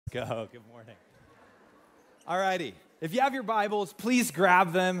Go. Good morning. All righty. If you have your Bibles, please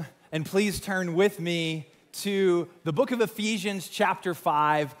grab them and please turn with me to the book of Ephesians chapter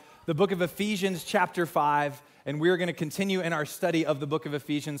 5. The book of Ephesians chapter 5, and we're going to continue in our study of the book of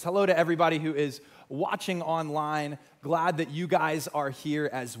Ephesians. Hello to everybody who is watching online. Glad that you guys are here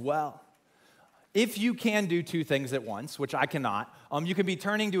as well. If you can do two things at once, which I cannot, you can be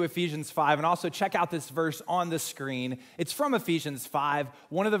turning to Ephesians 5 and also check out this verse on the screen. It's from Ephesians 5,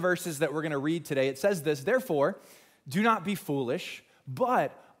 one of the verses that we're going to read today. It says this, "Therefore, do not be foolish,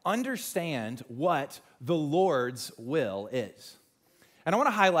 but understand what the Lord's will is." And I want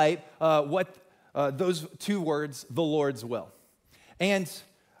to highlight what those two words, the Lord's will. And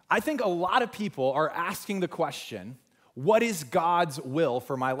I think a lot of people are asking the question, what is God's will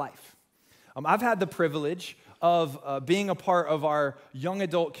for my life? I've had the privilege of being a part of our young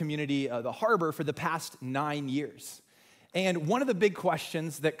adult community, the Harbor, for the past 9 years. And one of the big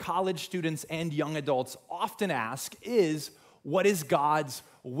questions that college students and young adults often ask is, what is God's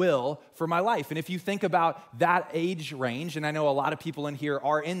will for my life? And if you think about that age range, and I know a lot of people in here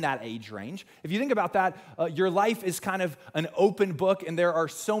are in that age range, if you think about that, your life is kind of an open book, and there are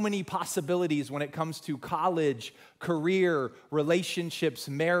so many possibilities when it comes to college, career, relationships,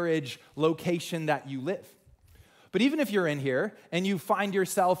 marriage, location that you live. But even if you're in here and you find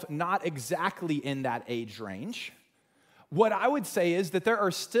yourself not exactly in that age range, what I would say is that there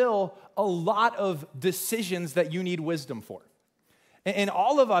are still a lot of decisions that you need wisdom for. And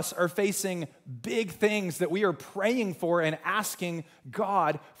all of us are facing big things that we are praying for and asking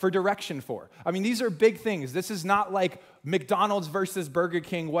God for direction for. I mean, these are big things. This is not like McDonald's versus Burger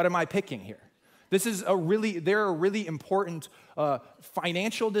King. What am I picking here? There are really important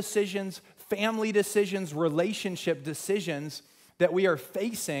financial decisions, family decisions, relationship decisions that we are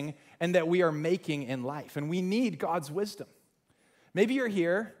facing and that we are making in life. And we need God's wisdom. Maybe you're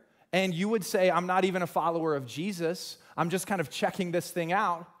here and you would say, I'm not even a follower of Jesus. I'm just kind of checking this thing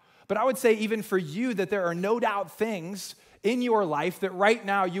out. But I would say even for you that there are no doubt things in your life that right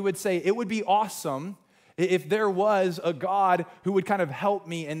now you would say it would be awesome if there was a God who would kind of help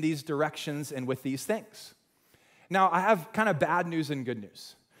me in these directions and with these things. Now, I have kind of bad news and good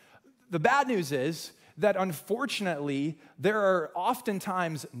news. The bad news is that unfortunately, there are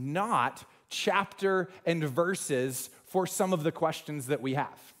oftentimes not chapter and verses for some of the questions that we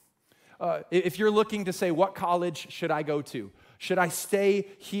have. If you're looking to say, what college should I go to? Should I stay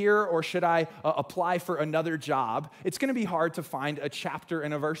here or should I apply for another job? It's going to be hard to find a chapter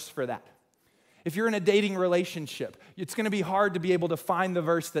and a verse for that. If you're in a dating relationship, it's going to be hard to be able to find the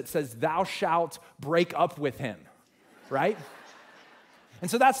verse that says, thou shalt break up with him, right?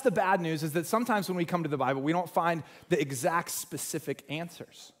 And so that's the bad news, is that sometimes when we come to the Bible, we don't find the exact specific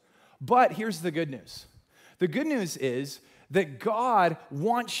answers. But here's the good news. The good news is that God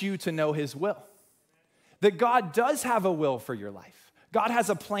wants you to know his will. That God does have a will for your life. God has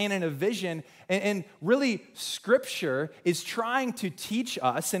a plan and a vision, and really Scripture is trying to teach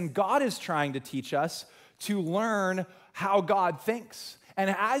us, and God is trying to teach us to learn how God thinks.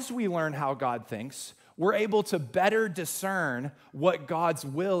 And as we learn how God thinks, we're able to better discern what God's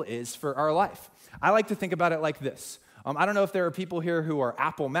will is for our life. I like to think about it like this. I don't know if there are people here who are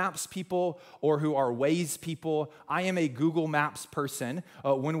Apple Maps people or who are Waze people. I am a Google Maps person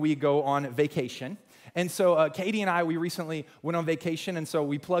when we go on vacation. And so Katie and I, we recently went on vacation, and so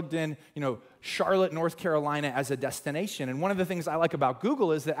we plugged in, Charlotte, North Carolina as a destination. And one of the things I like about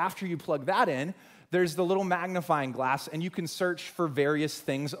Google is that after you plug that in, there's the little magnifying glass, and you can search for various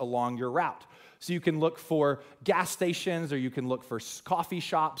things along your route. So you can look for gas stations, or you can look for coffee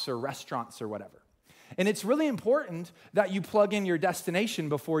shops or restaurants or whatever. And it's really important that you plug in your destination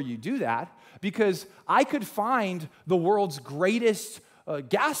before you do that, because I could find the world's greatest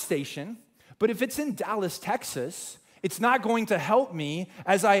gas station, but if it's in Dallas, Texas, it's not going to help me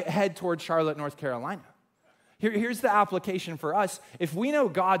as I head toward Charlotte, North Carolina. Here's the application for us. If we know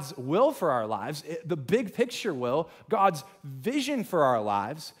God's will for our lives, the big picture will, God's vision for our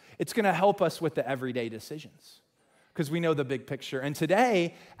lives, it's going to help us with the everyday decisions, because we know the big picture. And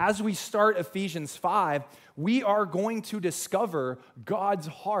today, as we start Ephesians 5, we are going to discover God's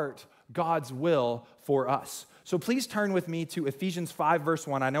heart, God's will for us. So please turn with me to Ephesians 5, verse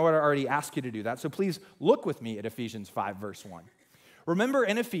 1. I know I already asked you to do that, so please look with me at Ephesians 5, verse 1. Remember,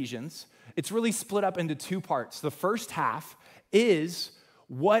 in Ephesians, it's really split up into two parts. The first half is,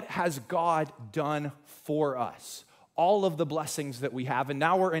 what has God done for us? All of the blessings that we have. And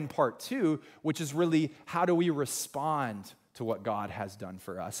now we're in part 2, which is really, how do we respond to what God has done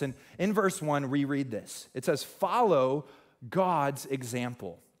for us? And in verse 1, we read this. It says, follow God's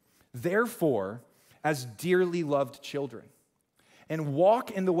example, therefore, as dearly loved children, and walk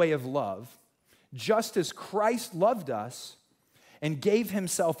in the way of love, just as Christ loved us and gave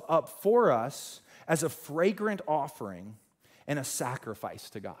himself up for us as a fragrant offering and a sacrifice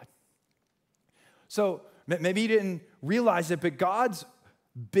to God. So maybe you didn't realize it, but God's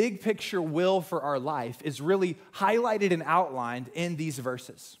big picture will for our life is really highlighted and outlined in these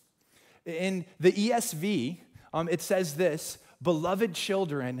verses. In the ESV, it says this: "Beloved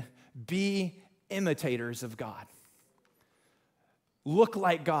children, be imitators of God." Look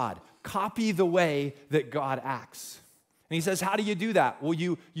like God. Copy the way that God acts. And he says, how do you do that? Well,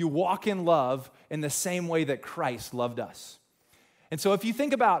 you walk in love in the same way that Christ loved us. And so if you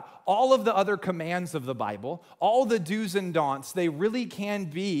think about all of the other commands of the Bible, all the do's and don'ts, they really can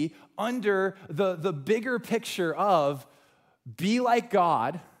be under the bigger picture of be like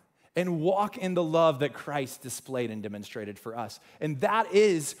God and walk in the love that Christ displayed and demonstrated for us. And that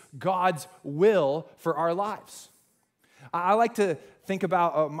is God's will for our lives. I like to think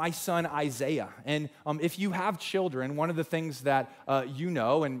about my son Isaiah. And if you have children, one of the things that you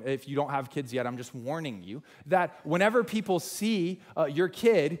know, and if you don't have kids yet, I'm just warning you, that whenever people see your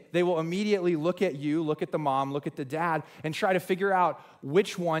kid, they will immediately look at you, look at the mom, look at the dad, and try to figure out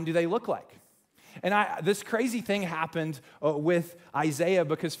which one do they look like. And this crazy thing happened with Isaiah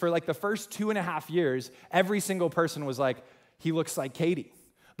because for like the first 2.5 years, every single person was like, he looks like Katie.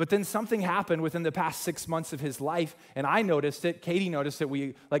 But then something happened within the past 6 months of his life, and I noticed it, Katie noticed it,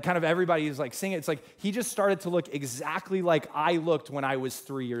 we, like kind of everybody is like seeing it. It's like he just started to look exactly like I looked when I was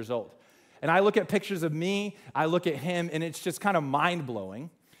 3 years old. And I look at pictures of me, I look at him, and it's just kind of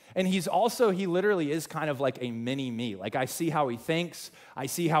mind-blowing. And he literally is kind of like a mini me. Like I see how he thinks, I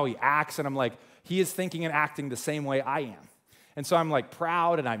see how he acts, and I'm like, he is thinking and acting the same way I am. And so I'm like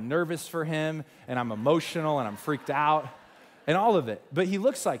proud, and I'm nervous for him, and I'm emotional, and I'm freaked out. And all of it, but he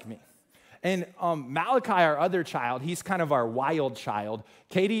looks like me. And Malachi, our other child, he's kind of our wild child.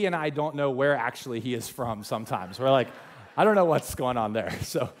 Katie and I don't know where actually he is from sometimes. We're like, I don't know what's going on there.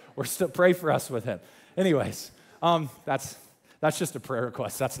 So we're still, pray for us with him. Anyways, that's just a prayer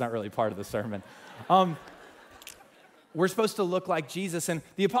request. That's not really part of the sermon. We're supposed to look like Jesus. And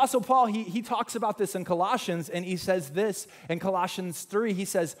the Apostle Paul, he talks about this in Colossians, and he says this in Colossians 3. He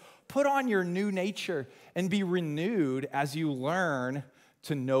says, put on your new nature and be renewed as you learn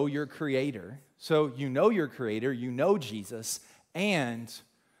to know your Creator. So you know your Creator, you know Jesus, and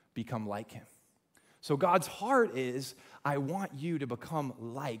become like Him. So God's heart is, I want you to become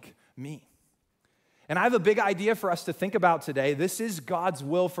like me. And I have a big idea for us to think about today. This is God's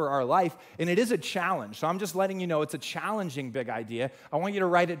will for our life, and it is a challenge. So I'm just letting you know it's a challenging big idea. I want you to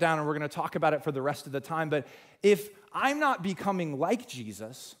write it down, and we're going to talk about it for the rest of the time. But if I'm not becoming like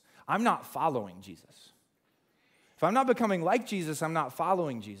Jesus, I'm not following Jesus. If I'm not becoming like Jesus, I'm not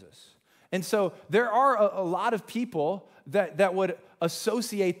following Jesus. And so there are a lot of people that would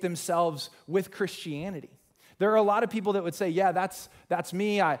associate themselves with Christianity. There are a lot of people that would say, yeah, that's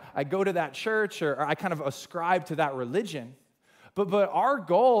me. I go to that church, or I kind of ascribe to that religion. But our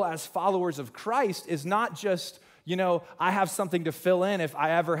goal as followers of Christ is not just, I have something to fill in if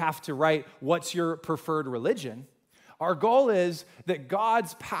I ever have to write, what's your preferred religion? Our goal is that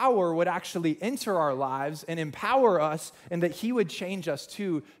God's power would actually enter our lives and empower us, and that He would change us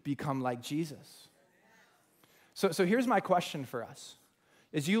to become like Jesus. So here's my question for us.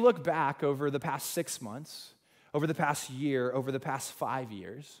 As you look back over the past 6 months, over the past year, over the past 5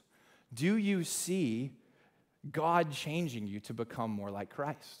 years, do you see God changing you to become more like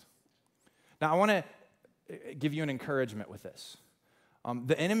Christ? Now, I want to give you an encouragement with this.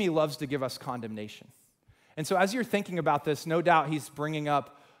 The enemy loves to give us condemnation. And so as you're thinking about this, no doubt he's bringing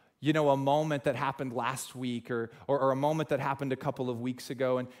up, a moment that happened last week or a moment that happened a couple of weeks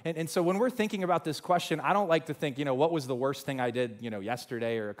ago. And so when we're thinking about this question, I don't like to think, what was the worst thing I did,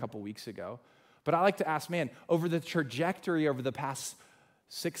 yesterday or a couple weeks ago. But I like to ask, over the trajectory over the past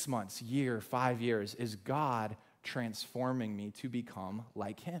 6 months, year, 5 years, is God transforming me to become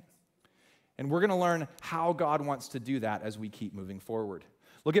like Him? And we're going to learn how God wants to do that as we keep moving forward.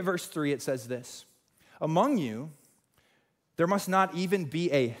 Look at verse 3. It says this: among you, there must not even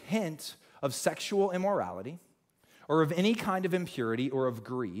be a hint of sexual immorality or of any kind of impurity or of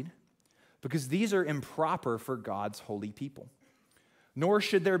greed, because these are improper for God's holy people. Nor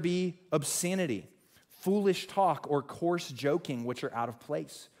should there be obscenity, foolish talk, or coarse joking, which are out of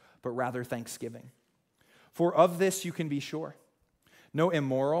place, but rather thanksgiving. For of this you can be sure: no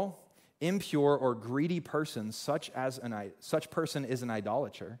immoral, impure, or greedy person, such person is an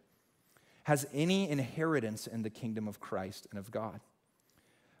idolater, has any inheritance in the kingdom of Christ and of God.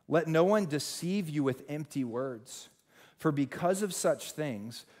 Let no one deceive you with empty words, for because of such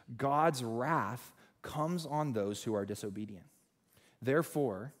things, God's wrath comes on those who are disobedient.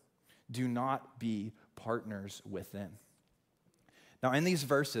 Therefore, do not be partners with them. Now, in these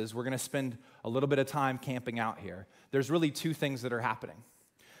verses, we're going to spend a little bit of time camping out here. There's really two things that are happening.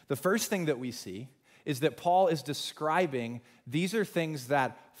 The first thing that we see is that Paul is describing these are things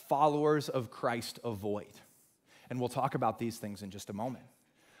that followers of Christ avoid. And we'll talk about these things in just a moment.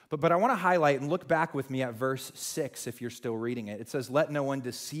 But I want to highlight and look back with me at verse 6 if you're still reading it. It says, "Let no one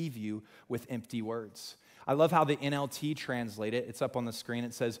deceive you with empty words." I love how the NLT translate it. It's up on the screen.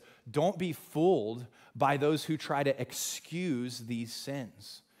 It says, "Don't be fooled by those who try to excuse these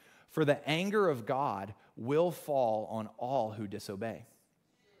sins, for the anger of God will fall on all who disobey."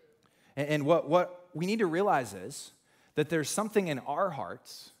 And what we need to realize is that there's something in our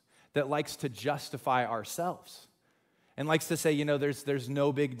hearts that likes to justify ourselves and likes to say, there's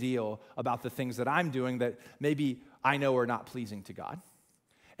no big deal about the things that I'm doing that maybe I know are not pleasing to God.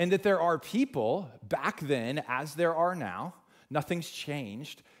 And that there are people back then, as there are now, nothing's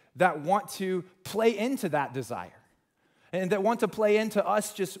changed, that want to play into that desire. And that want to play into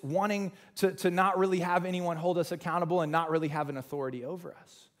us just wanting to not really have anyone hold us accountable and not really have an authority over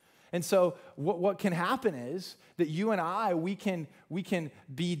us. And so what can happen is that you and I, we can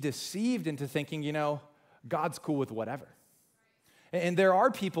be deceived into thinking, God's cool with whatever. And there are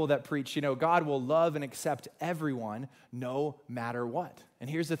people that preach, God will love and accept everyone no matter what. And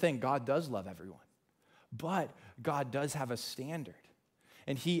here's the thing, God does love everyone. But God does have a standard.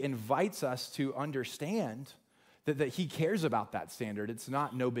 And he invites us to understand that he cares about that standard. It's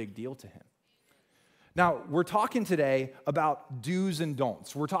not no big deal to him. Now, we're talking today about do's and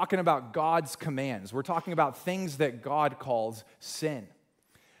don'ts. We're talking about God's commands. We're talking about things that God calls sin.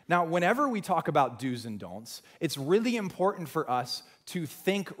 Now, whenever we talk about do's and don'ts, it's really important for us to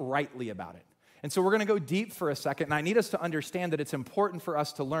think rightly about it. And so we're going to go deep for a second, and I need us to understand that it's important for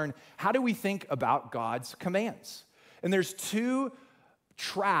us to learn how do we think about God's commands. And there's two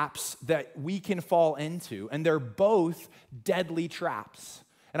traps that we can fall into, and they're both deadly traps.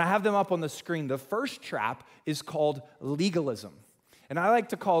 And I have them up on the screen. The first trap is called legalism. And I like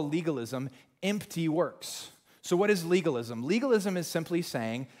to call legalism empty works. So what is legalism? Legalism is simply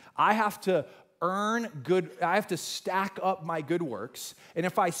saying, I have to stack up my good works. And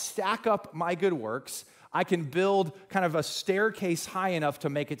if I stack up my good works, I can build kind of a staircase high enough to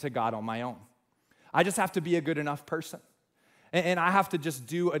make it to God on my own. I just have to be a good enough person. And I have to just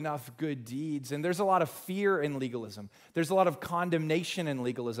do enough good deeds. And there's a lot of fear in legalism. There's a lot of condemnation in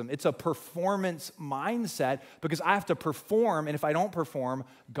legalism. It's a performance mindset because I have to perform, and if I don't perform,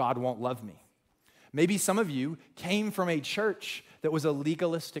 God won't love me. Maybe some of you came from a church that was a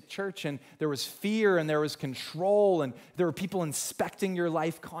legalistic church, and there was fear, and there was control, and there were people inspecting your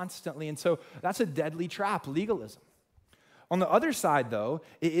life constantly. And so that's a deadly trap, legalism. On the other side, though,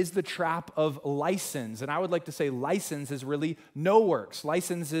 it is the trap of license. And I would like to say license is really no works.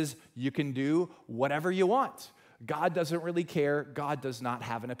 License is you can do whatever you want. God doesn't really care. God does not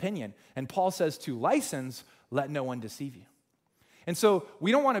have an opinion. And Paul says to license, let no one deceive you. And so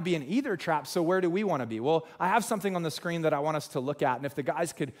we don't want to be in either trap, so where do we want to be? Well, I have something on the screen that I want us to look at, and if the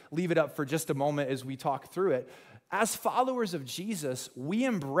guys could leave it up for just a moment as we talk through it. As followers of Jesus, we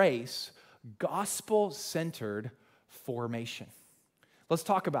embrace gospel-centered formation. Let's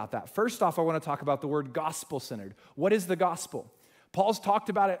talk about that. First off, I want to talk about the word gospel-centered. What is the gospel? Paul's talked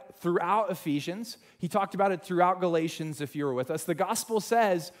about it throughout Ephesians. He talked about it throughout Galatians, if you were with us. The gospel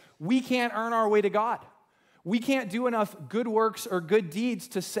says we can't earn our way to God. We can't do enough good works or good deeds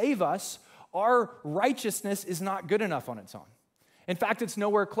to save us. Our righteousness is not good enough on its own. In fact, it's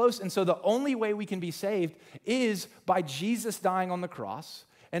nowhere close. And so the only way we can be saved is by Jesus dying on the cross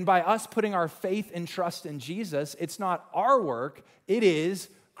and by us putting our faith and trust in Jesus. It's not our work. It is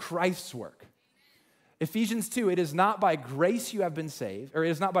Christ's work. Ephesians 2, it is not by grace you have been saved, or it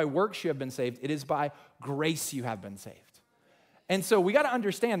is not by works you have been saved. It is by grace you have been saved. And so we got to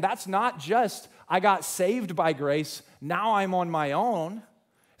understand that's not just, I got saved by grace, now I'm on my own.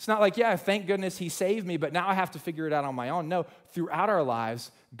 It's not like, yeah, thank goodness he saved me, but now I have to figure it out on my own. No, throughout our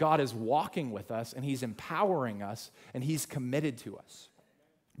lives, God is walking with us, and he's empowering us, and he's committed to us.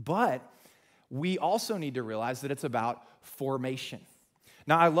 But we also need to realize that it's about formation.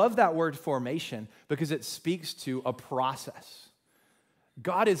 Now, I love that word formation because it speaks to a process.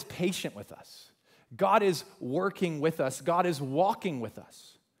 God is patient with us. God is working with us. God is walking with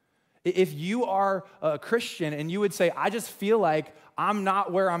us. If you are a Christian and you would say, I just feel like I'm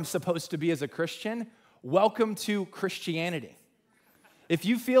not where I'm supposed to be as a Christian, welcome to Christianity. If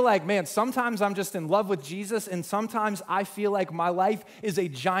you feel like, man, sometimes I'm just in love with Jesus and sometimes I feel like my life is a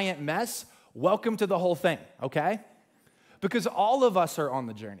giant mess, welcome to the whole thing, okay? Because all of us are on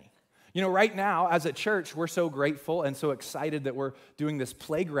the journey. You know, right now, as a church, we're so grateful and so excited that we're doing this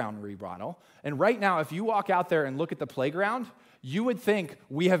playground remodel. And right now, if you walk out there and look at the playground, you would think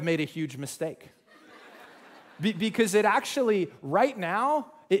we have made a huge mistake. Because it actually, right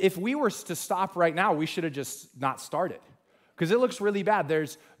now, if we were to stop right now, we should have just not started. Because it looks really bad.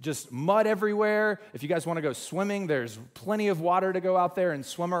 There's just mud everywhere. If you guys want to go swimming, there's plenty of water to go out there and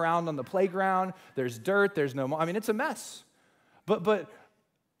swim around on the playground. There's dirt. There's no, I mean, it's a mess. But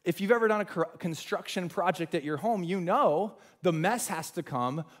if you've ever done a construction project at your home, you know the mess has to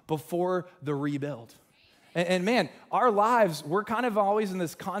come before the rebuild. And man, our lives, we're kind of always in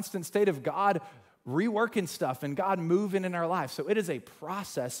this constant state of God reworking stuff and God moving in our lives. So it is a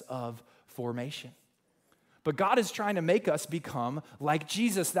process of formation. But God is trying to make us become like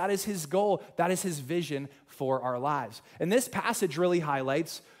Jesus. That is his goal. That is his vision for our lives. And this passage really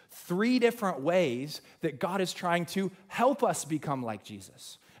highlights 3 different ways that God is trying to help us become like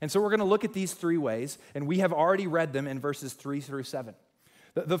Jesus. And so we're going to look at these 3 ways, and we have already read them in verses 3 through 7.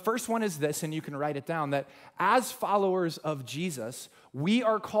 The first one is this, and you can write it down, that as followers of Jesus, we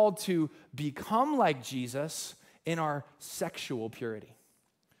are called to become like Jesus in our sexual purity.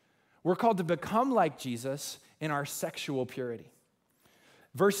 We're called to become like Jesus in our sexual purity.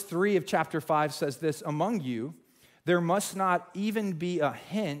 Verse 3 of chapter 5 says this, among you, there must not even be a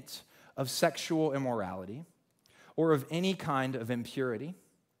hint of sexual immorality or of any kind of impurity.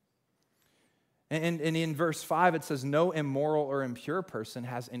 And in verse 5, it says, no immoral or impure person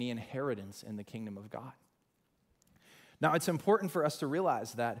has any inheritance in the kingdom of God. Now, it's important for us to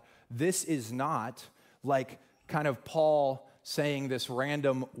realize that this is not like kind of Paul saying this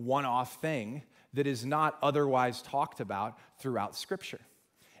random one-off thing that is not otherwise talked about throughout Scripture.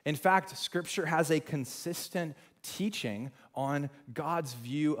 In fact, Scripture has a consistent teaching on God's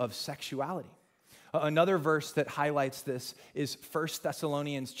view of sexuality. Another verse that highlights this is 1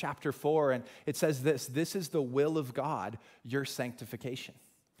 Thessalonians chapter 4, and it says this is the will of God, your sanctification,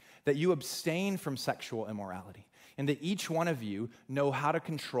 that you abstain from sexual immorality, and that each one of you know how to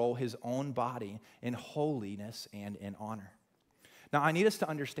control his own body in holiness and in honor. Now, I need us to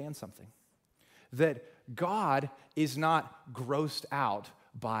understand something, that God is not grossed out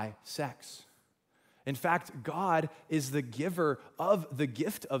by sex. In fact, God is the giver of the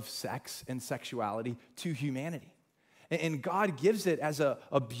gift of sex and sexuality to humanity. And God gives it as a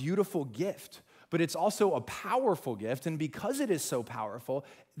beautiful gift, but it's also a powerful gift. And because it is so powerful,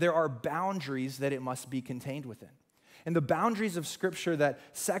 there are boundaries that it must be contained within. And the boundaries of Scripture that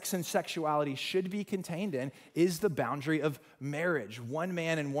sex and sexuality should be contained in is the boundary of marriage. One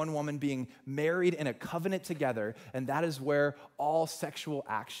man and one woman being married in a covenant together, and that is where all sexual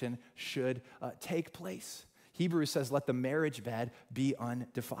action should take place. Hebrews says, let the marriage bed be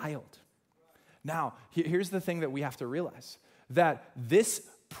undefiled. Now, here's the thing that we have to realize, that this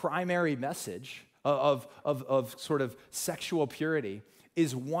primary message of sort of sexual purity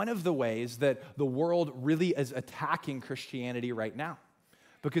is one of the ways that the world really is attacking Christianity right now,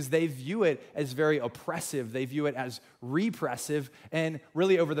 because they view it as very oppressive. They view it as repressive. And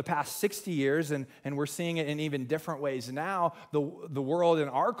really over the past 60 years, and we're seeing it in even different ways now, the world and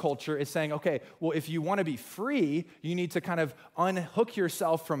our culture is saying, okay, well, if you want to be free, you need to kind of unhook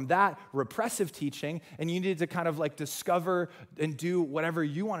yourself from that repressive teaching, and you need to kind of like discover and do whatever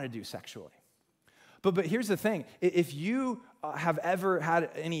you want to do sexually. But here's the thing. If you have ever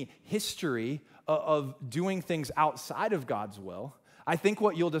had any history of doing things outside of God's will, I think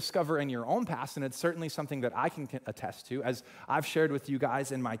what you'll discover in your own past, and it's certainly something that I can attest to, as I've shared with you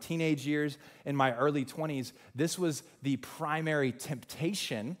guys in my teenage years, in my early 20s, this was the primary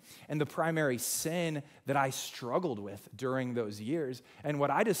temptation and the primary sin that I struggled with during those years. And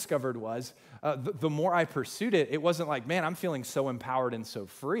what I discovered was the more I pursued it, it wasn't like, man, I'm feeling so empowered and so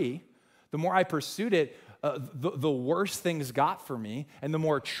free. The more I pursued it, the worse things got for me, and the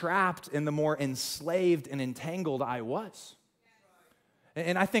more trapped and the more enslaved and entangled I was.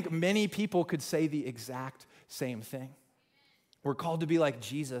 And I think many people could say the exact same thing. We're called to be like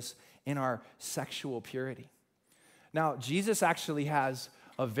Jesus in our sexual purity. Now, Jesus actually has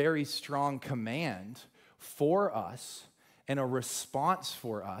a very strong command for us and a response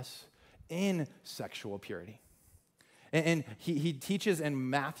for us in sexual purity. And he teaches in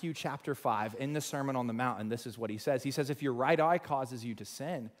Matthew chapter 5, in the Sermon on the Mount, and this is what he says. He says, if your right eye causes you to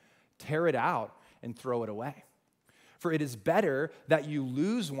sin, tear it out and throw it away. For it is better that you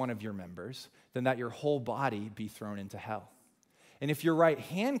lose one of your members than that your whole body be thrown into hell. And if your right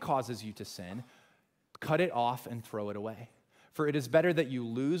hand causes you to sin, cut it off and throw it away. For it is better that you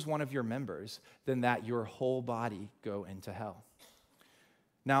lose one of your members than that your whole body go into hell.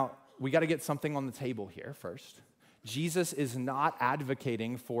 Now, we got to get something on the table here first. Jesus is not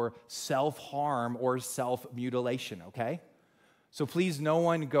advocating for self-harm or self-mutilation, okay? So please, no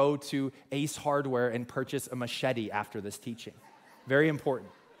one go to Ace Hardware and purchase a machete after this teaching. Very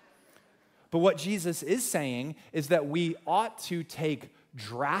important. But what Jesus is saying is that we ought to take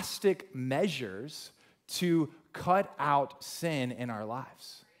drastic measures to cut out sin in our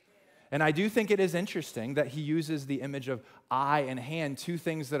lives. And I do think it is interesting that he uses the image of eye and hand, two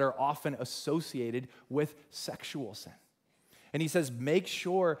things that are often associated with sexual sin. And he says, make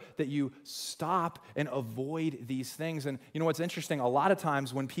sure that you stop and avoid these things. And you know what's interesting? A lot of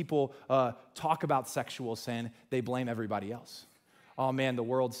times when people talk about sexual sin, they blame everybody else. Oh man, the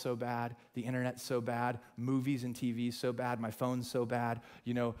world's so bad, the internet's so bad, movies and TV's so bad, my phone's so bad,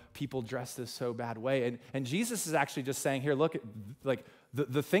 people dress this so bad way. And Jesus is actually just saying, here, look, like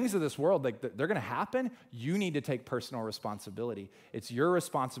the things of this world, like they're gonna happen. You need to take personal responsibility. It's your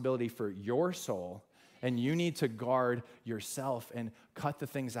responsibility for your soul, and you need to guard yourself and cut the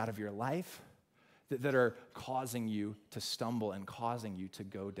things out of your life that are causing you to stumble and causing you to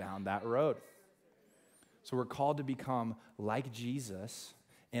go down that road. So we're called to become like Jesus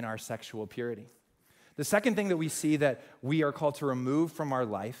in our sexual purity. The second thing that we see that we are called to remove from our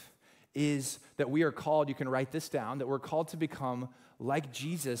life is that we are called, you can write this down, that we're called to become like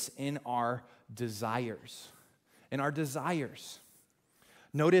Jesus in our desires. In our desires.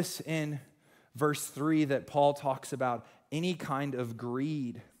 Notice in verse 3 that Paul talks about any kind of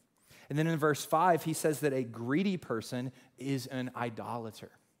greed. And then in verse 5, he says that a greedy person is an idolater.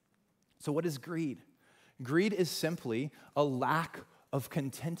 So what is greed? Greed is simply a lack of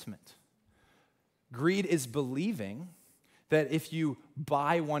contentment. Greed is believing that if you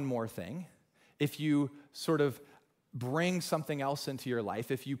buy one more thing, if you sort of bring something else into your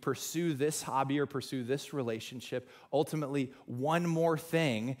life, if you pursue this hobby or pursue this relationship, ultimately one more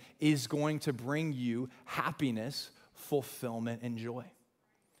thing is going to bring you happiness, fulfillment, and joy.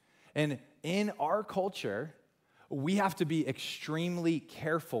 And in our culture, we have to be extremely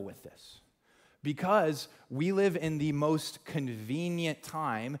careful with this, because we live in the most convenient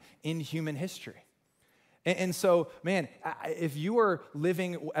time in human history. And so, man, if you were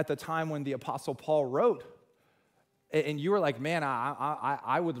living at the time when the Apostle Paul wrote, and you were like, man,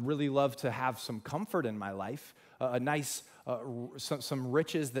 I would really love to have some comfort in my life, a nice, some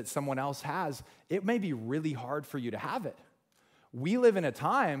riches that someone else has, it may be really hard for you to have it. We live in a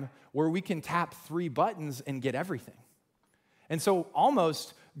time where we can tap 3 buttons and get everything. And so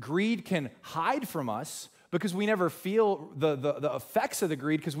almost greed can hide from us because we never feel the effects of the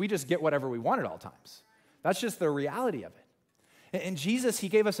greed because we just get whatever we want at all times. That's just the reality of it. And Jesus, he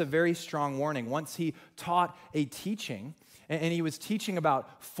gave us a very strong warning. Once he taught a teaching, and he was teaching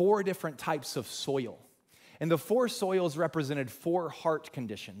about 4 different types of soil. And the 4 soils represented 4 heart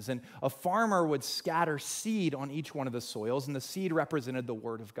conditions. And a farmer would scatter seed on each one of the soils, and the seed represented the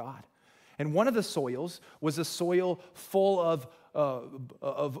word of God. And one of the soils was a soil full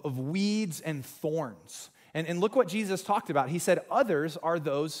of weeds and thorns. And look what Jesus talked about. He said, others are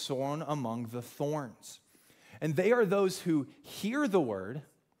those sown among the thorns. And they are those who hear the word,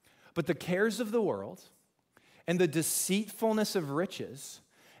 but the cares of the world and the deceitfulness of riches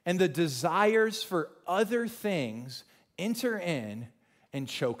and the desires for other things enter in and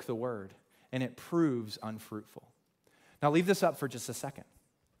choke the word, and it proves unfruitful. Now leave this up for just a second.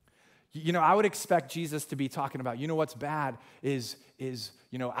 I would expect Jesus to be talking about, what's bad is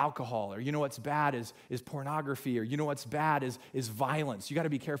alcohol, or what's bad is pornography, or what's bad is violence. You got to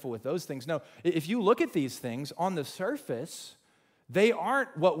be careful with those things. No, if you look at these things on the surface, they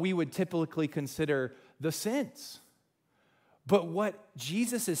aren't what we would typically consider the sins. But what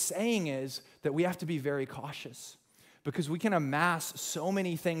Jesus is saying is that we have to be very cautious, because we can amass so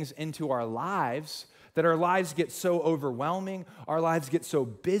many things into our lives that our lives get so overwhelming, our lives get so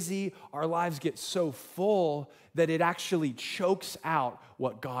busy, our lives get so full that it actually chokes out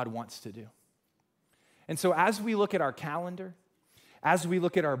what God wants to do. And so as we look at our calendar, as we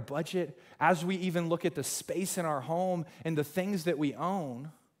look at our budget, as we even look at the space in our home and the things that we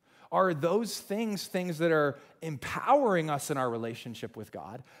own, are those things that are empowering us in our relationship with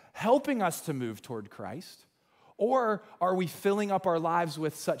God, helping us to move toward Christ? Or are we filling up our lives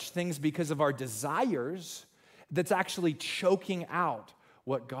with such things because of our desires that's actually choking out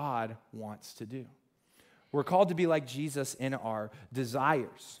what God wants to do? We're called to be like Jesus in our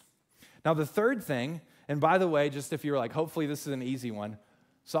desires. Now, the third thing, and by the way, just if you're like, hopefully this is an easy one.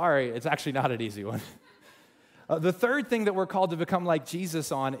 Sorry, it's actually not an easy one. The third thing that we're called to become like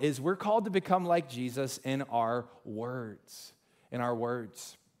Jesus on is we're called to become like Jesus in our words. In our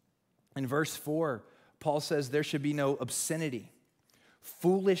words. In verse 4, Paul says there should be no obscenity,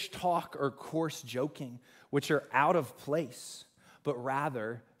 foolish talk or coarse joking, which are out of place, but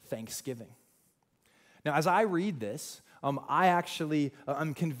rather thanksgiving. Now, as I read this,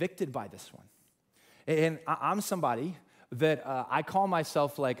 I'm convicted by this one. And I'm somebody that I call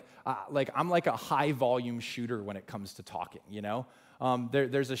myself I'm like a high volume shooter when it comes to talking, you know?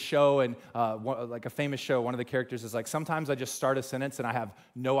 There's a show, and like a famous show, one of the characters is like, sometimes I just start a sentence and I have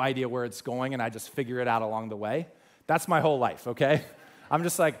no idea where it's going and I just figure it out along the way. That's my whole life, okay? I'm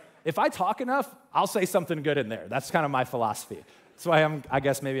just like, if I talk enough, I'll say something good in there. That's kind of my philosophy. That's why I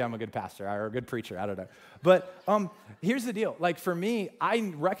guess maybe I'm a good pastor or a good preacher, I don't know. But here's the deal. Like for me,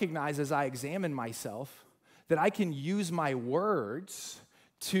 I recognize as I examine myself that I can use my words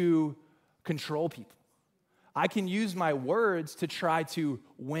to control people. I can use my words to try to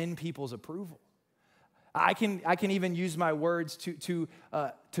win people's approval. I can even use my words to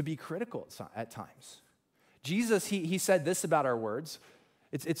be critical at times. Jesus, he said this about our words.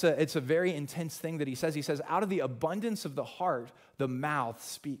 It's a very intense thing that he says. He says, out of the abundance of the heart, the mouth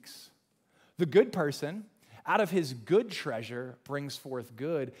speaks. The good person, out of his good treasure, brings forth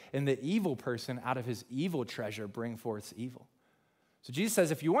good, and the evil person, out of his evil treasure, brings forth evil. So Jesus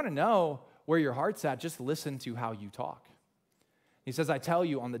says, if you want to know where your heart's at, just listen to how you talk. He says, I tell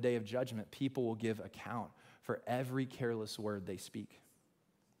you, on the day of judgment, people will give account for every careless word they speak.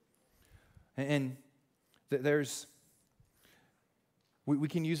 And we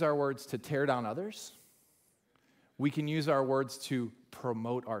can use our words to tear down others. We can use our words to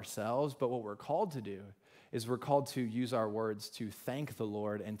promote ourselves, but what we're called to do is we're called to use our words to thank the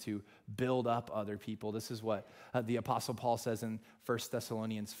Lord and to build up other people. This is what the Apostle Paul says in 1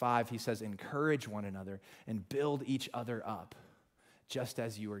 Thessalonians 5. He says, encourage one another and build each other up, just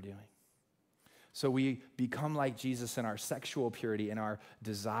as you are doing. So we become like Jesus in our sexual purity, in our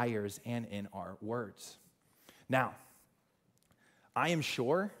desires, and in our words. Now, I am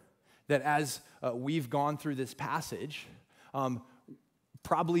sure that as we've gone through this passage,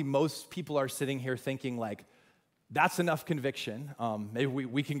 probably most people are sitting here thinking like, that's enough conviction. Maybe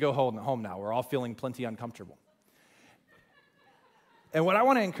we can go home now. We're all feeling plenty uncomfortable. And what I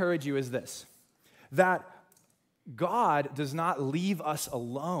want to encourage you is this, that God does not leave us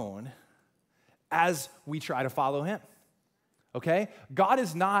alone as we try to follow him, okay? God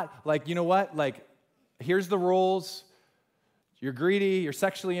is not like, you know what, like, here's the rules. You're greedy, you're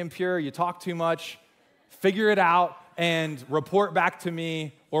sexually impure, you talk too much, figure it out and report back to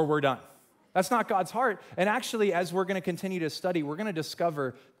me or we're done. That's not God's heart. And actually, as we're going to continue to study, we're going to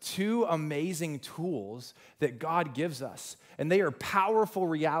discover two amazing tools that God gives us. And they are powerful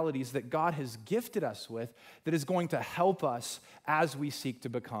realities that God has gifted us with that is going to help us as we seek to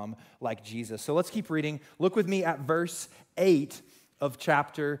become like Jesus. So let's keep reading. Look with me at verse 8 of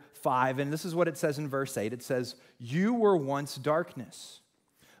chapter 5. And this is what it says in verse 8. It says, you were once darkness,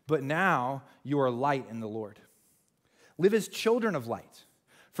 but now you are light in the Lord. Live as children of light.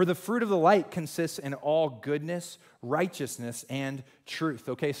 For the fruit of the light consists in all goodness, righteousness, and truth.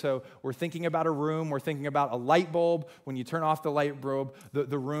 Okay, so we're thinking about a room. We're thinking about a light bulb. When you turn off the light bulb,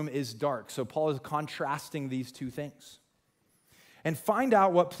 the room is dark. So Paul is contrasting these two things. And find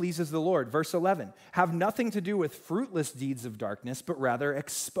out what pleases the Lord. Verse 11, have nothing to do with fruitless deeds of darkness, but rather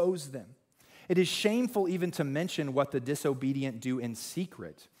expose them. It is shameful even to mention what the disobedient do in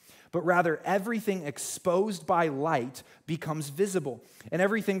secret. But rather, everything exposed by light becomes visible, and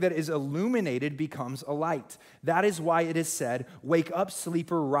everything that is illuminated becomes a light. That is why it is said, wake up,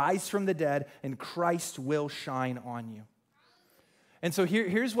 sleeper, rise from the dead, and Christ will shine on you. And so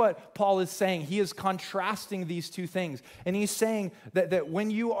here's what Paul is saying. He is contrasting these two things. And he's saying that when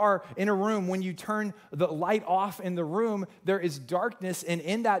you are in a room, when you turn the light off in the room, there is darkness, and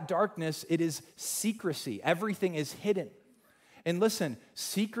in that darkness, it is secrecy. Everything is hidden. And listen,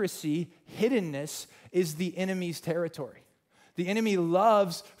 secrecy, hiddenness is the enemy's territory. The enemy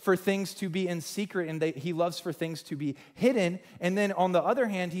loves for things to be in secret, and he loves for things to be hidden. And then on the other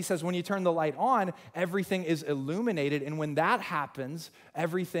hand, he says when you turn the light on, everything is illuminated. And when that happens,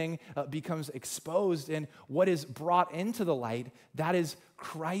 everything becomes exposed. And what is brought into the light, that is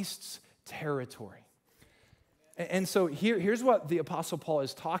Christ's territory. And so here's what the Apostle Paul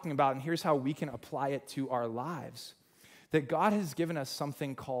is talking about, and here's how we can apply it to our lives. That God has given us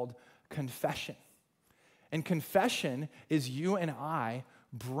something called confession. And confession is you and I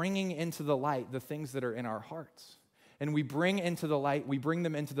bringing into the light the things that are in our hearts. And we bring them into the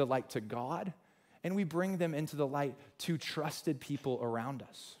light to God, and we bring them into the light to trusted people around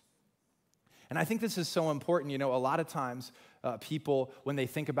us. And I think this is so important. You know, a lot of times people, when they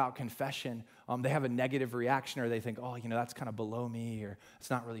think about confession, they have a negative reaction, or they think, oh, you know, that's kind of below me, or it's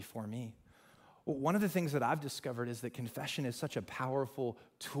not really for me. Well, one of the things that I've discovered is that confession is such a powerful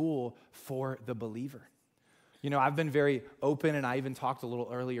tool for the believer. You know, I've been very open, and I even talked a little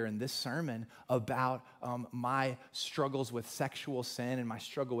earlier in this sermon about my struggles with sexual sin and my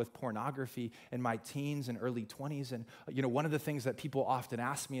struggle with pornography in my teens and early 20s. And, you know, one of the things that people often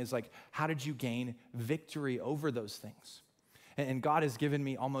ask me is like, how did you gain victory over those things? And God has given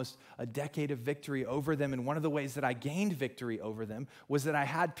me almost a decade of victory over them. And one of the ways that I gained victory over them was that I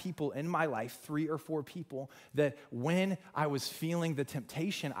had people in my life, 3 or 4 people, that when I was feeling the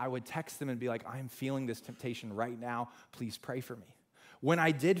temptation, I would text them and be like, I'm feeling this temptation right now. Please pray for me. When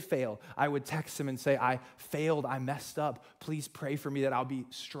I did fail, I would text them and say, I failed, I messed up. Please pray for me that I'll be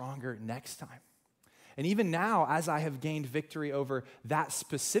stronger next time. And even now, as I have gained victory over that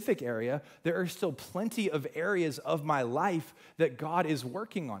specific area, there are still plenty of areas of my life that God is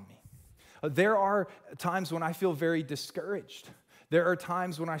working on me. There are times when I feel very discouraged. There are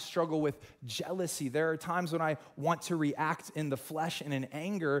times when I struggle with jealousy. There are times when I want to react in the flesh and in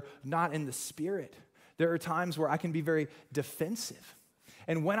anger, not in the spirit. There are times where I can be very defensive.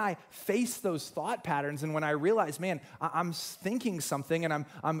 And when I face those thought patterns and when I realize, man, I'm thinking something and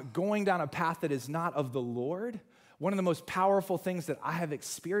I'm going down a path that is not of the Lord, one of the most powerful things that I have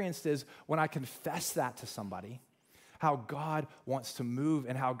experienced is when I confess that to somebody, how God wants to move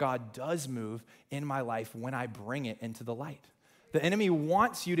and how God does move in my life when I bring it into the light. The enemy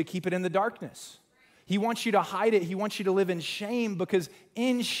wants you to keep it in the darkness. He wants you to hide it. He wants you to live in shame because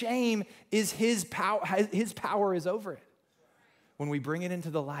in shame is his power is over it. When we bring it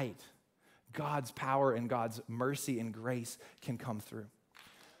into the light, God's power and God's mercy and grace can come through.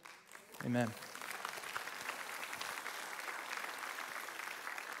 Amen.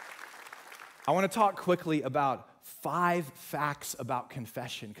 I want to talk quickly about 5 facts about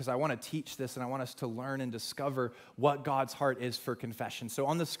confession because I want to teach this and I want us to learn and discover what God's heart is for confession. So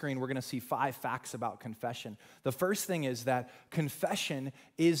on the screen, we're going to see 5 facts about confession. The first thing is that confession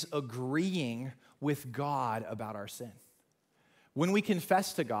is agreeing with God about our sin. When we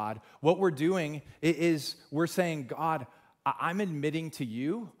confess to God, what we're doing is we're saying, God, I'm admitting to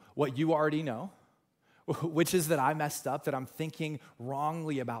you what you already know, which is that I messed up, that I'm thinking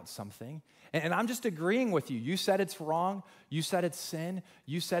wrongly about something. And I'm just agreeing with you. You said it's wrong. You said it's sin.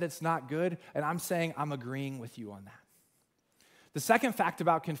 You said it's not good. And I'm saying I'm agreeing with you on that. The second fact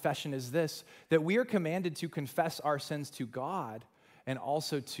about confession is this, that we are commanded to confess our sins to God and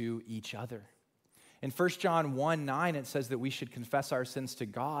also to each other. In 1 John 1:9, it says that we should confess our sins to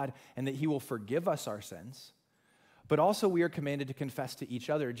God and that he will forgive us our sins. But also we are commanded to confess to each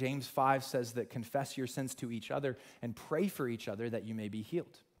other. James 5 says that confess your sins to each other and pray for each other that you may be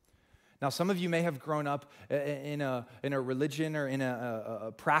healed. Now, some of you may have grown up in a religion or in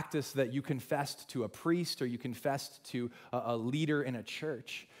a practice that you confessed to a priest or you confessed to a leader in a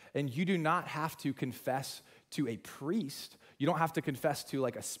church. And you do not have to confess to a priest. You don't have to confess to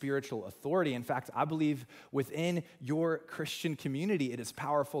like a spiritual authority. In fact, I believe within your Christian community, it is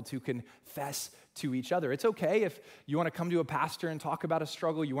powerful to confess to each other. It's okay if you want to come to a pastor and talk about a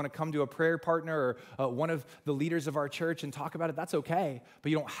struggle, you want to come to a prayer partner or one of the leaders of our church and talk about it, that's okay,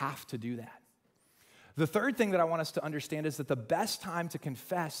 but you don't have to do that. The third thing that I want us to understand is that the best time to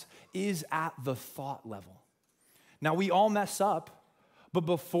confess is at the thought level. Now, we all mess up, but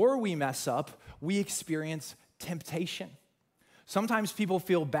before we mess up, we experience temptation. Sometimes people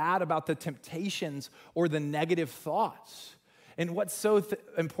feel bad about the temptations or the negative thoughts. And what's so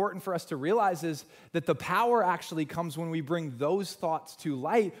important for us to realize is that the power actually comes when we bring those thoughts to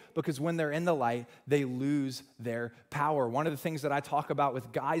light, because when they're in the light, they lose their power. One of the things that I talk about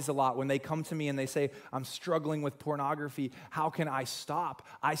with guys a lot when they come to me and they say, I'm struggling with pornography, how can I stop?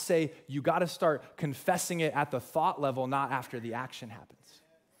 I say, you got to start confessing it at the thought level, not after the action happens.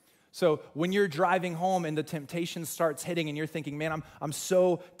 So when you're driving home and the temptation starts hitting and you're thinking, man, I'm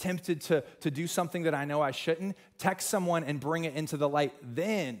so tempted to do something that I know I shouldn't, text someone and bring it into the light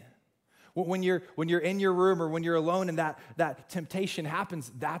then. When you're in your room or when you're alone and that temptation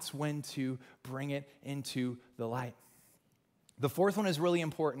happens, that's when to bring it into the light. The fourth one is really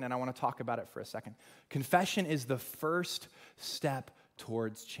important, and I want to talk about it for a second. Confession is the first step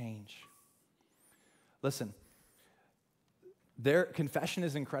towards change. Listen. Confession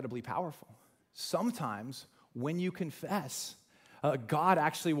is incredibly powerful. Sometimes when you confess, God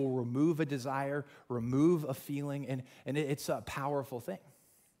actually will remove a desire, remove a feeling, and it's a powerful thing.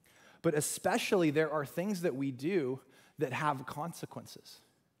 But especially there are things that we do that have consequences.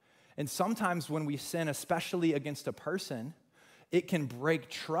 And sometimes when we sin, especially against a person, it can break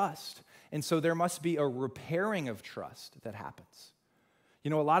trust. And so there must be a repairing of trust that happens.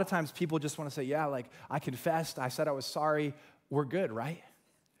 You know, a lot of times people just want to say, yeah, like I confessed, I said I was sorry, we're good, right?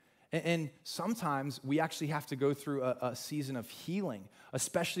 And sometimes we actually have to go through a season of healing,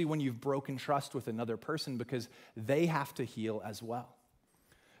 especially when you've broken trust with another person, because they have to heal as well.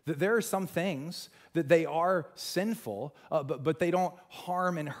 That there are some things that they are sinful, but they don't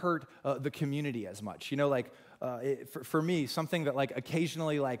harm and hurt the community as much. For me, something that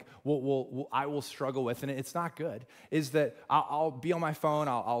occasionally I will struggle with, and it's not good, is that I'll be on my phone,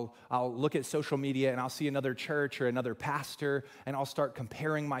 I'll look at social media, and I'll see another church or another pastor, and I'll start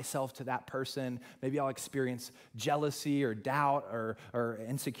comparing myself to that person. Maybe I'll experience jealousy or doubt or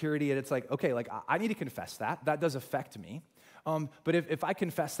insecurity, and it's I need to confess that. That does affect me. But if I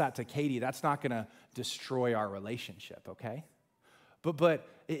confess that to Katie, that's not going to destroy our relationship, okay? But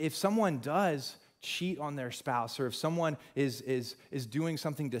if someone does cheat on their spouse, or if someone is doing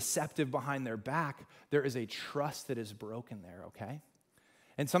something deceptive behind their back, there is a trust that is broken there, okay?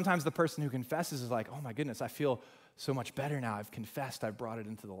 And sometimes the person who confesses is like, oh my goodness, I feel so much better now. I've confessed, I've brought it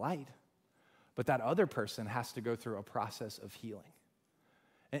into the light. But that other person has to go through a process of healing.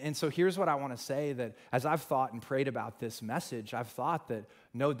 And so here's what I want to say, that as I've thought and prayed about this message, I've thought that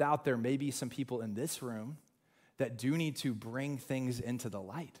no doubt there may be some people in this room that do need to bring things into the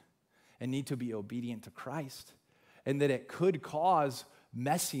light and need to be obedient to Christ, and that it could cause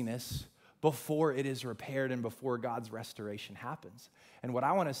messiness before it is repaired and before God's restoration happens. And what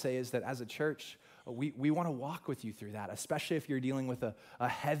I want to say is that as a church, we want to walk with you through that, especially if you're dealing with a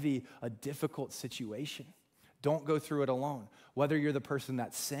heavy, a difficult situation. Don't go through it alone. Whether you're the person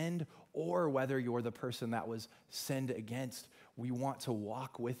that sinned or whether you're the person that was sinned against, we want to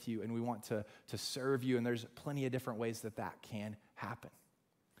walk with you and we want to serve you, and there's plenty of different ways that can happen.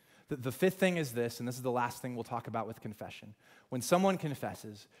 The fifth thing is this, and this is the last thing we'll talk about with confession. When someone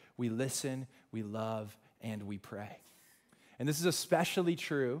confesses, we listen, we love, and we pray. And this is especially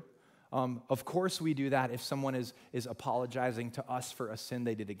true. Of course, we do that if someone is apologizing to us for a sin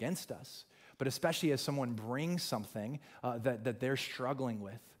they did against us. But especially as someone brings something that they're struggling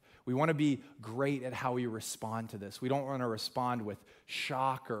with, we want to be great at how we respond to this. We don't want to respond with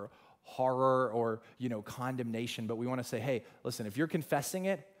shock or horror or condemnation, but we want to say, hey, listen, if you're confessing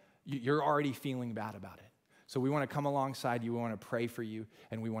it, you're already feeling bad about it. So we want to come alongside you, we want to pray for you,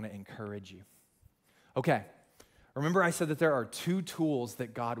 and we want to encourage you. Okay, remember I said that there are two tools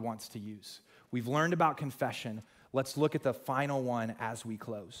that God wants to use. We've learned about confession. Let's look at the final one as we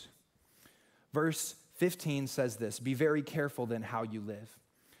close. Verse 15 says this, "Be very careful then how you live,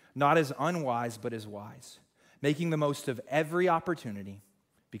 not as unwise but as wise, making the most of every opportunity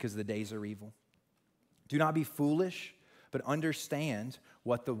because the days are evil. Do not be foolish, but understand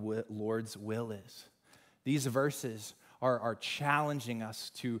what the Lord's will is." These verses are challenging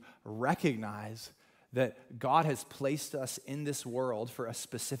us to recognize that God has placed us in this world for a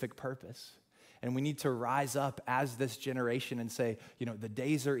specific purpose. And we need to rise up as this generation and say, the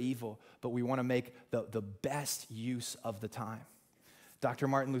days are evil, but we want to make the best use of the time. Dr.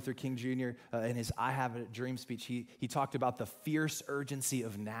 Martin Luther King Jr., in his I Have a Dream speech, he talked about the fierce urgency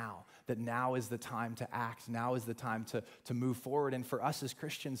of now, that now is the time to act, now is the time to move forward. And for us as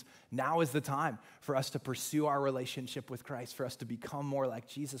Christians, now is the time for us to pursue our relationship with Christ, for us to become more like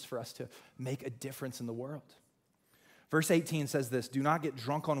Jesus, for us to make a difference in the world. Verse 18 says this, "Do not get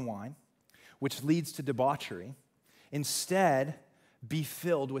drunk on wine, which leads to debauchery. Instead, be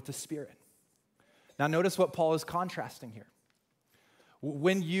filled with the Spirit." Now notice what Paul is contrasting here.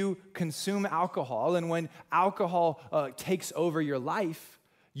 When you consume alcohol and when alcohol takes over your life,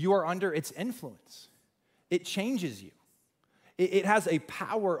 you are under its influence. It changes you. It has a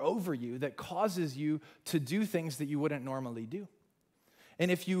power over you that causes you to do things that you wouldn't normally do. And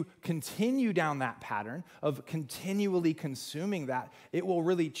if you continue down that pattern of continually consuming that, it will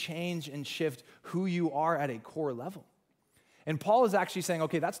really change and shift who you are at a core level. And Paul is actually saying,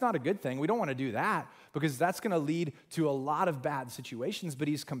 okay, that's not a good thing. We don't want to do that because that's going to lead to a lot of bad situations. But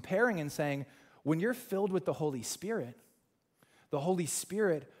he's comparing and saying, when you're filled with the Holy Spirit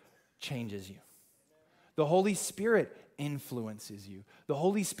changes you. The Holy Spirit influences you. The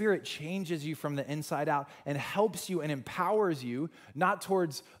Holy Spirit changes you from the inside out and helps you and empowers you, not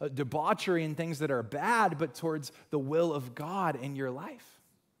towards debauchery and things that are bad, but towards the will of God in your life.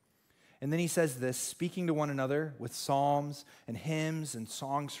 And then he says this, "Speaking to one another with psalms and hymns and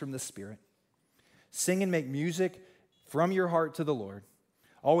songs from the Spirit. Sing and make music from your heart to the Lord,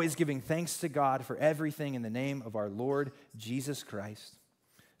 always giving thanks to God for everything in the name of our Lord Jesus Christ.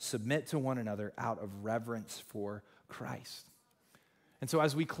 Submit to one another out of reverence for Christ." And so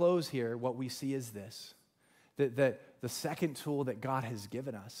as we close here, what we see is this, that the second tool that God has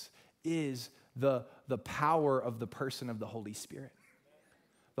given us is the power of the person of the Holy Spirit.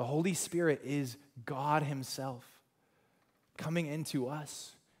 The Holy Spirit is God himself coming into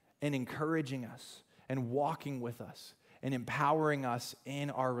us and encouraging us and walking with us and empowering us in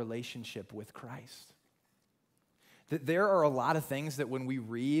our relationship with Christ. That there are a lot of things that when we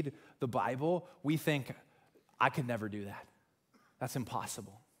read the Bible, we think, I could never do that. That's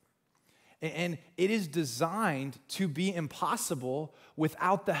impossible. And it is designed to be impossible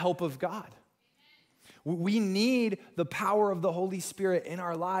without the help of God. We need the power of the Holy Spirit in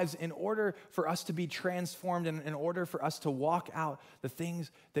our lives in order for us to be transformed and in order for us to walk out the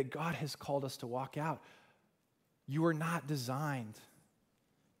things that God has called us to walk out. You are not designed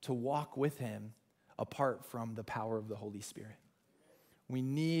to walk with Him apart from the power of the Holy Spirit. We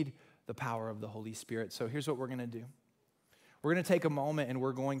need the power of the Holy Spirit. So here's what we're going to do. We're going to take a moment and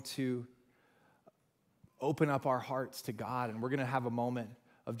we're going to open up our hearts to God, and we're going to have a moment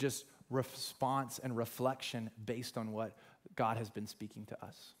of just response and reflection based on what God has been speaking to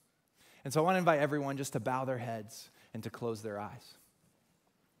us. And so I want to invite everyone just to bow their heads and to close their eyes.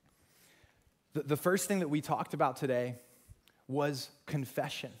 The first thing that we talked about today was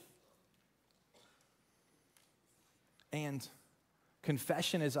confession. And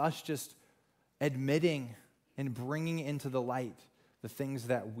confession is us just admitting and bringing into the light the things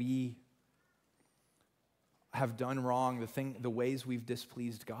that we have done wrong, the ways we've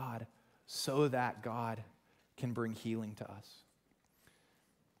displeased God, so that God can bring healing to us.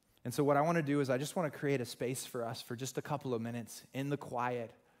 And so what I want to do is I just want to create a space for us for just a couple of minutes in the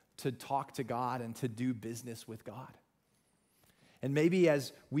quiet to talk to God and to do business with God. And maybe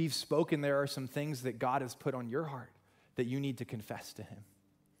as we've spoken, there are some things that God has put on your heart that you need to confess to Him,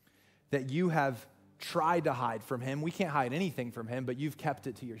 that you have tried to hide from Him. We can't hide anything from Him, but you've kept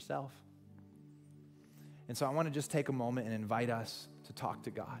it to yourself. And so I want to just take a moment and invite us to talk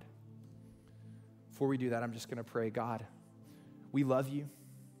to God. Before we do that, I'm just going to pray. God, we love you.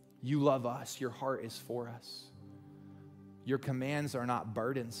 You love us. Your heart is for us. Your commands are not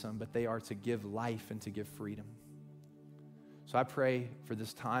burdensome, but they are to give life and to give freedom. So I pray for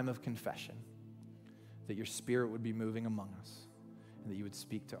this time of confession that your Spirit would be moving among us and that you would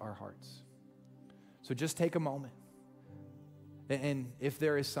speak to our hearts. So just take a moment. And if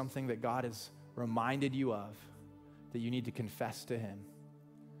there is something that God has reminded you of that you need to confess to Him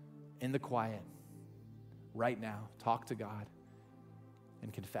in the quiet, right now, talk to God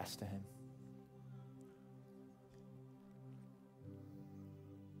and confess to Him.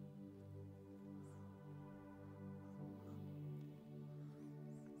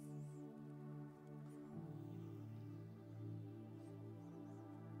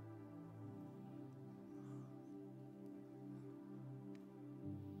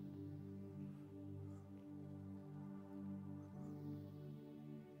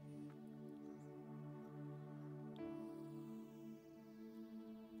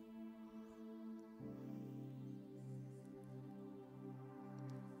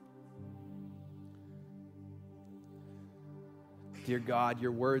 Dear God,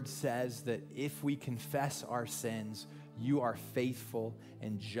 your word says that if we confess our sins, you are faithful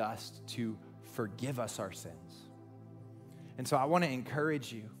and just to forgive us our sins. And so I want to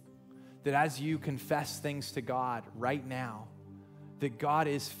encourage you that as you confess things to God right now, that God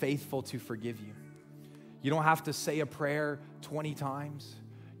is faithful to forgive you. You don't have to say a prayer 20 times.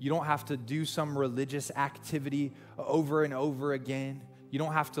 You don't have to do some religious activity over and over again. You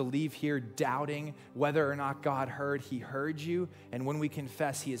don't have to leave here doubting whether or not God heard. He heard you, and when we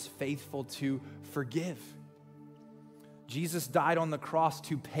confess, He is faithful to forgive. Jesus died on the cross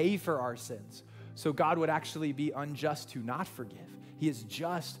to pay for our sins, so God would actually be unjust to not forgive. He is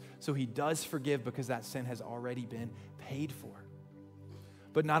just, so He does forgive because that sin has already been paid for.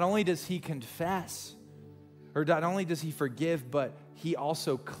 But not only does He confess, or not only does He forgive, but He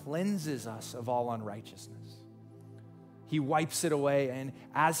also cleanses us of all unrighteousness. He wipes it away, and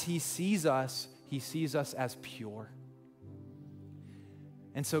as He sees us as pure.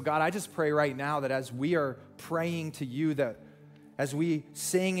 And so, God, I just pray right now that as we are praying to you, that as we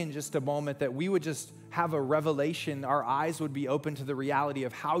sing in just a moment, that we would just have a revelation, our eyes would be open to the reality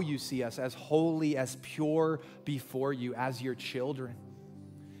of how you see us, as holy, as pure before you, as your children,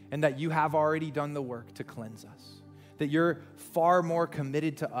 and that you have already done the work to cleanse us, that you're far more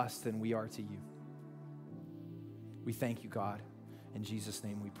committed to us than we are to you. We thank you, God. In Jesus'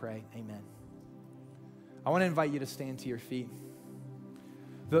 name we pray, amen. I want to invite you to stand to your feet.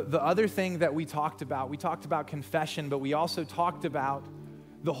 The other thing that we talked about confession, but we also talked about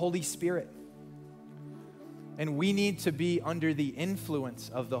the Holy Spirit. And we need to be under the influence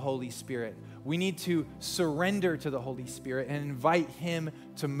of the Holy Spirit. We need to surrender to the Holy Spirit and invite Him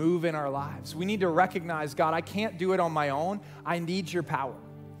to move in our lives. We need to recognize, God, I can't do it on my own. I need your power.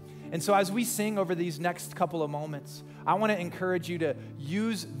 And so as we sing over these next couple of moments, I want to encourage you to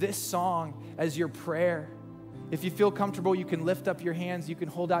use this song as your prayer. If you feel comfortable, you can lift up your hands. You can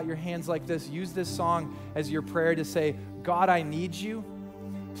hold out your hands like this. Use this song as your prayer to say, God, I need you.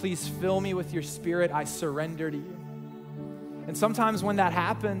 Please fill me with your Spirit. I surrender to you. And sometimes when that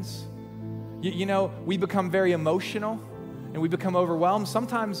happens, you know, we become very emotional and we become overwhelmed.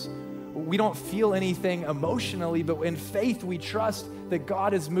 Sometimes we don't feel anything emotionally, but in faith we trust that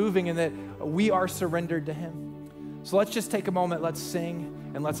God is moving and that we are surrendered to Him. So let's just take a moment, let's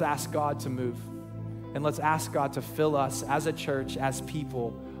sing, and let's ask God to move. And let's ask God to fill us as a church, as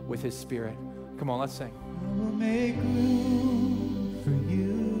people, with His Spirit. Come on, let's sing. I will make room for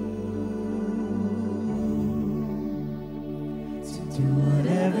you to do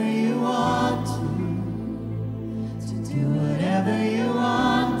whatever you want to do whatever you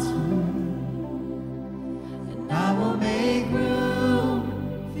want to, and I will make room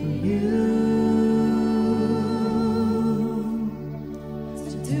for you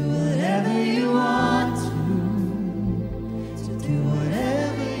to do whatever you want to do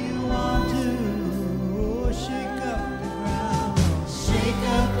whatever you want to. Oh, shake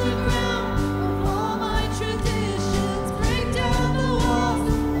up the ground of all my traditions, break down the walls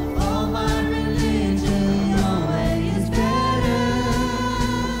of all my religion. Your way is better.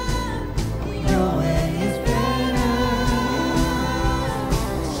 Your way is better.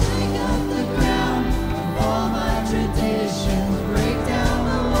 Shake up the ground of all my traditions, break down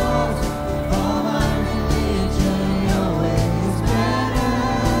the walls of all my religion. Your way is better.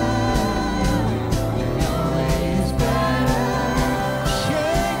 Your way is better.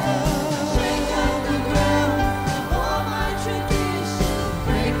 Shake up the ground of all my traditions,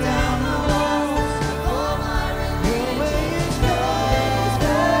 break down the walls of all my religion. Your way is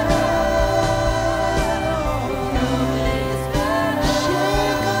better. Your way is better.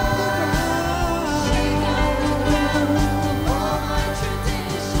 Shake up the ground of all my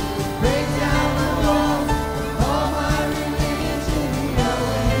traditions, break down the walls of all my religion. Your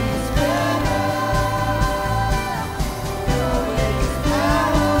way is better. Your way is better.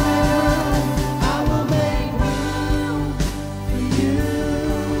 I will make room for you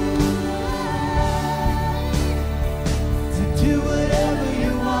to do whatever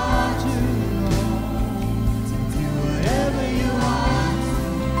you want to do whatever you want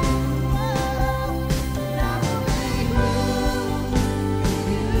to. I will make room for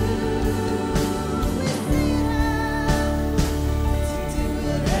you. We sing it out. To do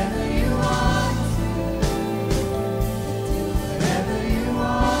whatever you want to do whatever you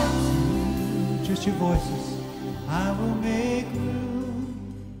want to. Just your voices. I will make room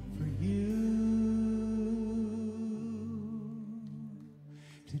for you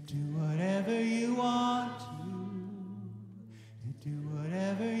to do whatever you want to do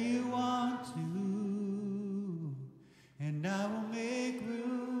whatever you want to, and I will make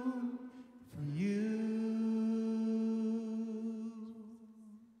room for you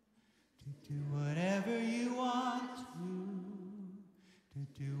to do whatever you want to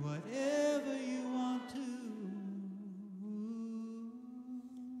do whatever you want to.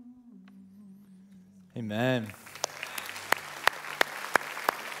 Amen.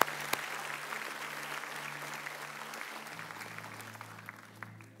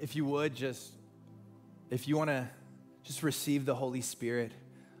 If you would if you want to just receive the Holy Spirit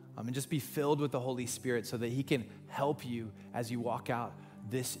and just be filled with the Holy Spirit so that He can help you as you walk out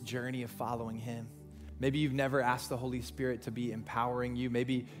this journey of following Him. Maybe you've never asked the Holy Spirit to be empowering you.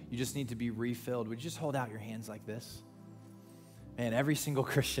 Maybe you just need to be refilled. Would you just hold out your hands like this? Man, every single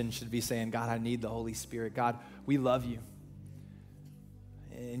Christian should be saying, God, I need the Holy Spirit. God, we love you.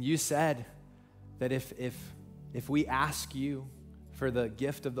 And you said that if we ask you for the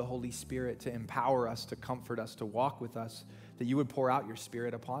gift of the Holy Spirit to empower us, to comfort us, to walk with us, that you would pour out your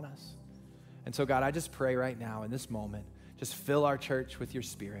Spirit upon us. And so, God, I just pray right now in this moment, just fill our church with your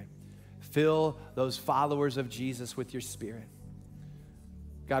Spirit. Fill those followers of Jesus with your Spirit.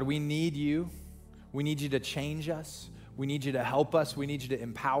 God, we need you. We need you to change us. We need you to help us. We need you to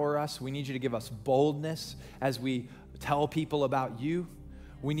empower us. We need you to give us boldness as we tell people about you.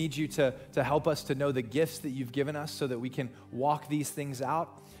 We need you to help us to know the gifts that you've given us so that we can walk these things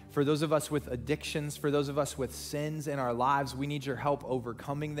out. For those of us with addictions, for those of us with sins in our lives, we need your help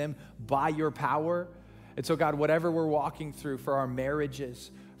overcoming them by your power. And so, God, whatever we're walking through for our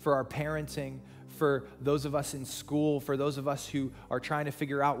marriages, for our parenting, for those of us in school, for those of us who are trying to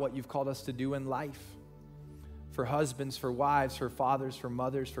figure out what you've called us to do in life, for husbands, for wives, for fathers, for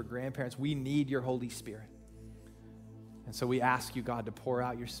mothers, for grandparents, we need your Holy Spirit. And so we ask you, God, to pour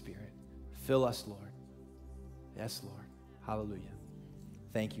out your Spirit. Fill us, Lord. Yes, Lord. Hallelujah.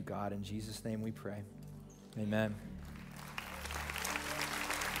 Thank you, God. In Jesus' name we pray. Amen. Amen.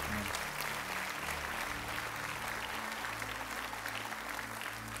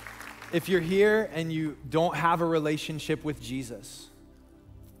 If you're here and you don't have a relationship with Jesus,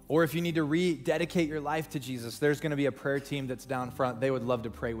 or if you need to rededicate your life to Jesus, there's going to be a prayer team that's down front. They would love to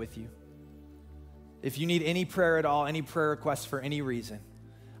pray with you. If you need any prayer at all, any prayer requests for any reason,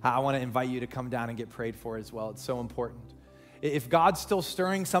 I want to invite you to come down and get prayed for as well. It's so important. If God's still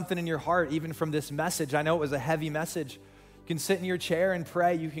stirring something in your heart, even from this message, I know it was a heavy message. You can sit in your chair and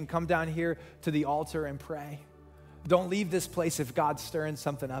pray. You can come down here to the altar and pray. Don't leave this place if God's stirring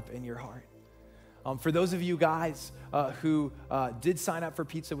something up in your heart. For those of you guys who did sign up for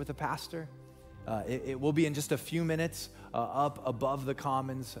Pizza with a Pastor, it will be in just a few minutes up above the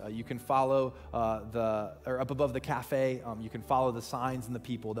Commons. You can follow up above the cafe. You can follow the signs and the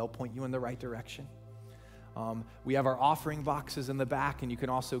people. They'll point you in the right direction. We have our offering boxes in the back, and you can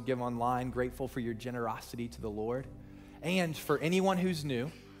also give online, grateful for your generosity to the Lord. And for anyone who's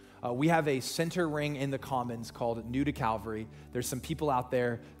new, we have a center ring in the Commons called New to Calvary. There's some people out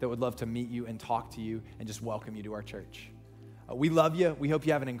there that would love to meet you and talk to you and just welcome you to our church. We love you. We hope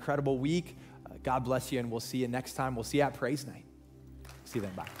you have an incredible week. God bless you, and we'll see you next time. We'll see you at Praise Night. See you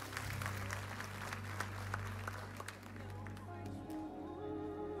then. Bye.